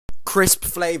crisp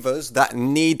flavours that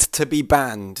need to be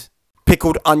banned.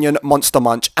 Pickled onion monster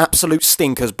munch, absolute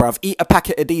stinkers, bruv. Eat a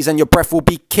packet of these and your breath will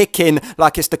be kicking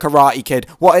like it's the Karate Kid.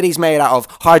 What are these made out of?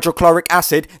 Hydrochloric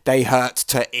acid? They hurt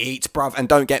to eat, bruv. And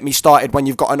don't get me started when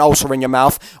you've got an ulcer in your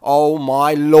mouth. Oh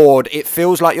my lord, it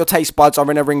feels like your taste buds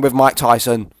are in a ring with Mike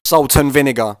Tyson. Salt and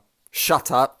vinegar.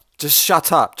 Shut up. Just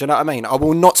shut up. Do you know what I mean? I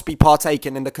will not be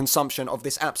partaking in the consumption of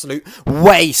this absolute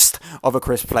waste of a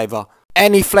crisp flavour.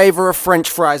 Any flavour of French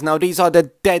fries. Now, these are the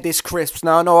deadest crisps.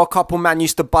 Now, I know a couple man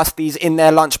used to bust these in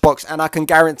their lunchbox, and I can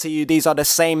guarantee you these are the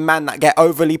same man that get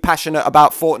overly passionate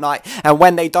about Fortnite, and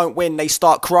when they don't win, they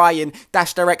start crying,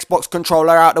 dash their Xbox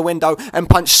controller out the window, and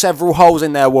punch several holes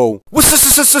in their wall.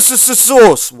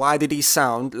 Sauce? Why did he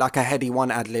sound like a Heady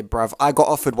One ad-lib, bruv? I got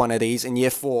offered one of these in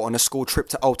year 4 on a school trip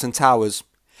to Alton Towers.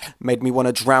 Made me want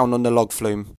to drown on the log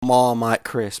flume. Marmite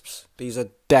crisps. These are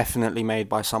definitely made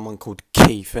by someone called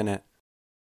Keith, innit?